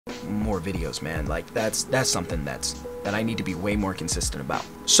more videos, man. Like that's something that I need to be way more consistent about.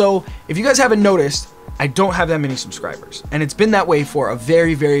 So if you guys haven't noticed, I don't have that many subscribers, and it's been that way for a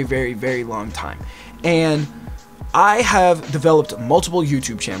very, very, very, very long time. And I have developed multiple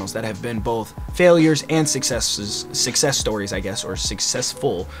YouTube channels that have been both failures and success stories, I guess, or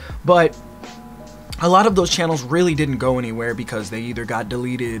successful. But a lot of those channels really didn't go anywhere because they either got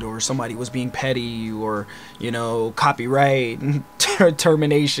deleted or somebody was being petty, or, you know, copyright and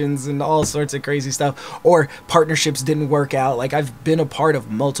terminations and all sorts of crazy stuff, or partnerships didn't work out. Like, I've been a part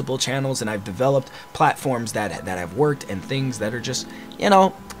of multiple channels, and I've developed platforms that have worked, and things that are just, you know,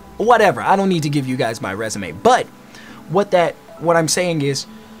 whatever. I don't need to give you guys my resume, but what I'm saying is,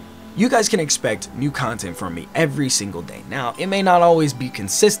 you guys can expect new content from me every single day. Now, it may not always be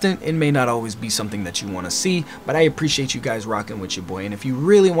consistent, it may not always be something that you want to see, but I appreciate you guys rocking with your boy. And if you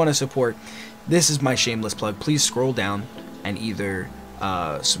really want to support, this is my shameless plug. Please scroll down and either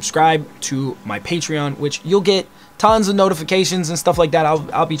subscribe to my Patreon, which you'll get tons of notifications and stuff like that.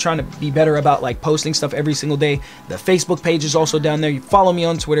 I'll be trying to be better about like posting stuff every single day. The Facebook page is also down there. You follow me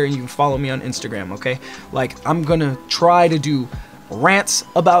on Twitter, and you can follow me on Instagram, okay? Like, I'm gonna try to do rants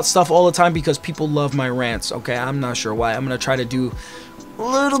about stuff all the time because people love my rants, okay? I'm not sure why. I'm gonna try to do a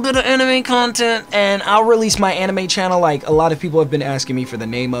little bit of anime content, and I'll release my anime channel. Like, a lot of people have been asking me for the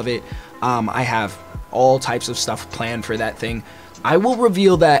name of it. I have all types of stuff planned for that thing. I will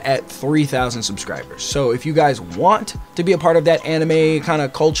reveal that at 3,000 subscribers. So if you guys want to be a part of that anime kind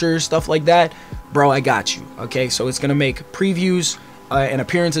of culture, stuff like that, bro, I got you, okay? So it's gonna make previews and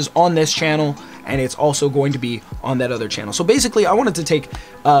appearances on this channel, and it's also going to be on that other channel. So basically, I wanted to take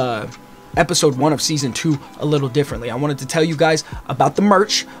episode 1 of season 2 a little differently. I wanted to tell you guys about the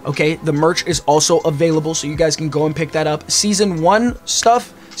merch, okay? The merch is also available, so you guys can go and pick that up. Season 1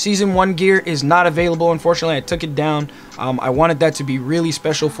 stuff, Season 1 gear is not available, unfortunately. I took it down. I wanted that to be really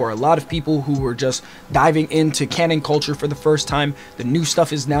special for a lot of people who were just diving into canon culture for the first time. The new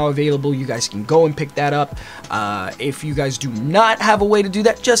stuff is now available. You guys can go and pick that up. If you guys do not have a way to do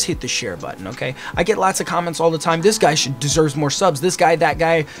that, just hit the share button, okay? I get lots of comments all the time. This guy deserves more subs. This guy, that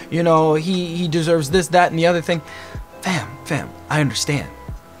guy, you know, he deserves this, that, and the other thing. Fam, I understand.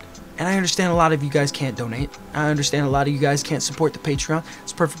 And I understand a lot of you guys can't donate. I understand a lot of you guys can't support the Patreon.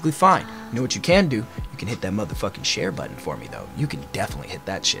 It's perfectly fine. You know what you can do? You can hit that motherfucking share button for me, though. You can definitely hit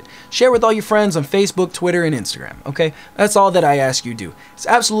that shit. Share with all your friends on Facebook, Twitter, and Instagram, okay? That's all that I ask you to do. It's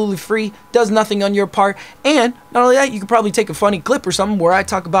absolutely free, does nothing on your part, and not only that, you could probably take a funny clip or something where I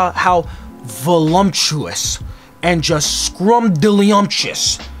talk about how voluptuous and just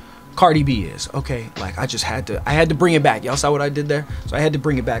scrumdiddlyumptious Cardi B is, okay? Like, I had to bring it back. Y'all saw what I did there? So I had to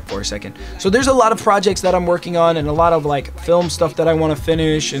bring it back for a second. So there's a lot of projects that I'm working on, and a lot of like film stuff that I want to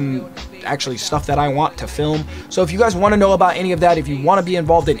finish, and actually stuff that I want to film. So if you guys want to know about any of that, if you want to be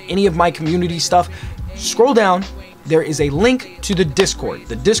involved in any of my community stuff, scroll down. There is a link to the Discord.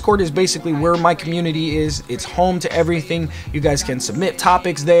 The Discord is basically where my community is. It's home to everything. You guys can submit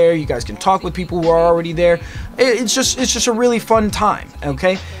topics there. You guys can talk with people who are already there. It's just a really fun time,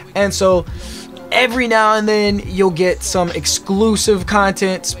 okay? And so every now and then you'll get some exclusive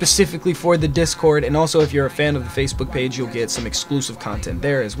content specifically for the Discord, and also if you're a fan of the Facebook page, you'll get some exclusive content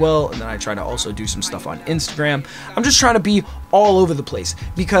there as well. And then I try to also do some stuff on Instagram. I'm just trying to be all over the place,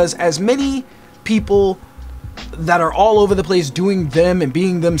 because as many people that are all over the place doing them and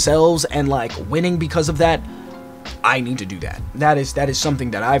being themselves and like winning because of that, I need to do that. That is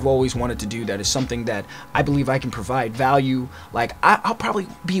something that I've always wanted to do. That is something that I believe I can provide value. Like, I'll probably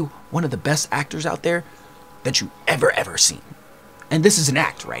be one of the best actors out there that you ever seen. And this is an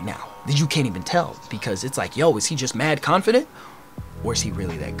act right now that you can't even tell, because it's like, yo, is he just mad confident, or is he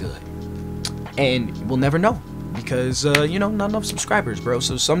really that good? And we'll never know, because you know, not enough subscribers, bro.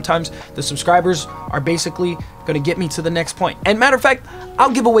 So sometimes the subscribers are basically gonna get me to the next point. And matter of fact,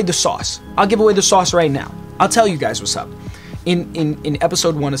 I'll give away the sauce. I'll give away the sauce right now. I'll tell you guys what's up in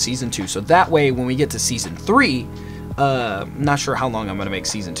episode 1 of season 2. So that way, when we get to season 3, not sure how long I'm gonna make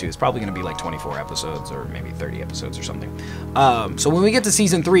season 2. It's probably gonna be like 24 episodes or maybe 30 episodes or something. So when we get to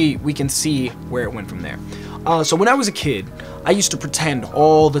season 3, we can see where it went from there. So when I was a kid, I used to pretend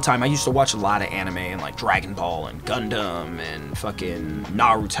all the time. I used to watch a lot of anime, and like Dragon Ball and Gundam and fucking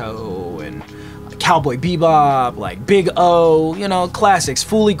Naruto and Cowboy Bebop, like Big O, you know, classics,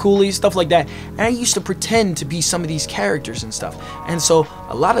 Fooly Cooly, stuff like that. And I used to pretend to be some of these characters and stuff. And so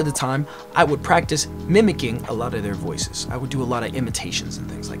a lot of the time, I would practice mimicking a lot of their voices. I would do a lot of imitations and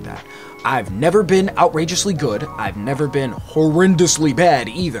things like that. I've never been outrageously good. I've never been horrendously bad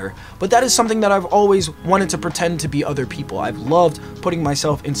either. But that is something that I've always wanted to pretend to be other people. I've loved putting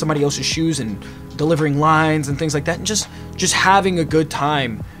myself in somebody else's shoes and delivering lines and things like that, and just having a good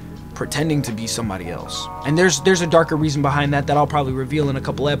time pretending to be somebody else. And there's a darker reason behind that I'll probably reveal in a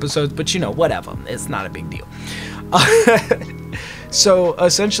couple episodes, but you know, whatever, it's not a big deal. So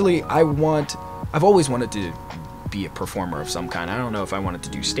essentially I've always wanted to be a performer of some kind. I don't know if I wanted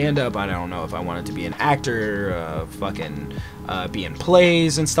to do stand-up, I don't know if I wanted to be an actor, be in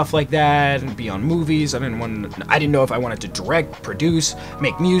plays and stuff like that, and be on movies. I didn't know if I wanted to direct, produce,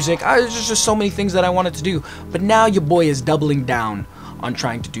 make music. There's just so many things that I wanted to do. But now your boy is doubling down on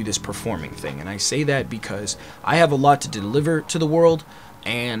trying to do this performing thing, and I say that because I have a lot to deliver to the world,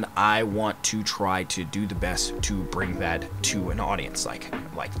 and I want to try to do the best to bring that to an audience, like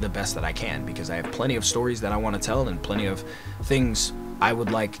the best that I can, because I have plenty of stories that I want to tell and plenty of things I would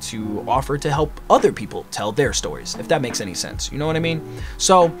like to offer to help other people tell their stories, if that makes any sense. You know what I mean?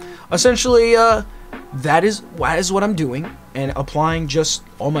 So essentially that is what I'm doing, and applying just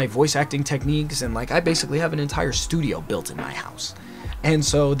all my voice acting techniques, and like I basically have an entire studio built in my house. And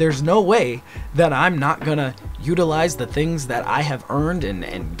so there's no way that I'm not gonna utilize the things that I have earned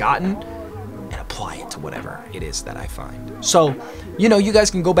and gotten and apply it to whatever it is that I find. So, you know, you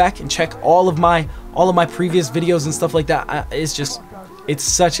guys can go back and check all of my previous videos and stuff like that. It's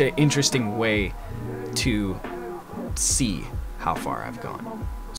such an interesting way to see how far I've gone.